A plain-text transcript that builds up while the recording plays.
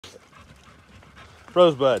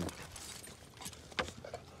Rosebud,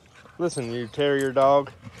 listen, you terrier dog.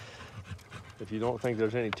 If you don't think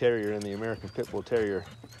there's any terrier in the American Pit Bull Terrier,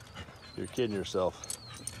 you're kidding yourself.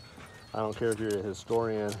 I don't care if you're a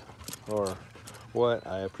historian or what,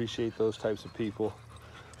 I appreciate those types of people,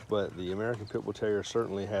 but the American Pit Bull Terrier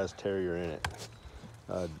certainly has terrier in it.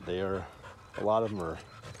 A lot of them are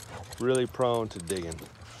really prone to digging.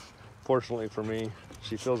 Fortunately for me,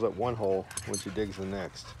 she fills up one hole when she digs the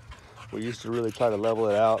next. We used to really try to level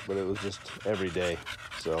it out, but it was just every day.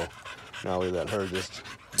 So now we let her just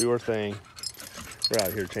do her thing. We're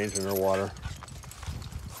out here changing her water.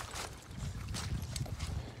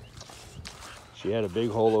 She had a big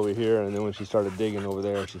hole over here, and then when she started digging over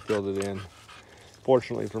there, she filled it in.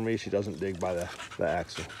 Fortunately for me, she doesn't dig by the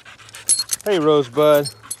axle. Hey, Rosebud.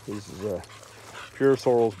 This is a pure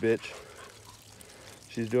Sorrells bitch.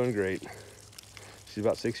 She's doing great. She's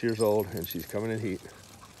about 6 years old, and she's coming in heat.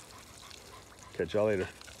 Catch y'all later.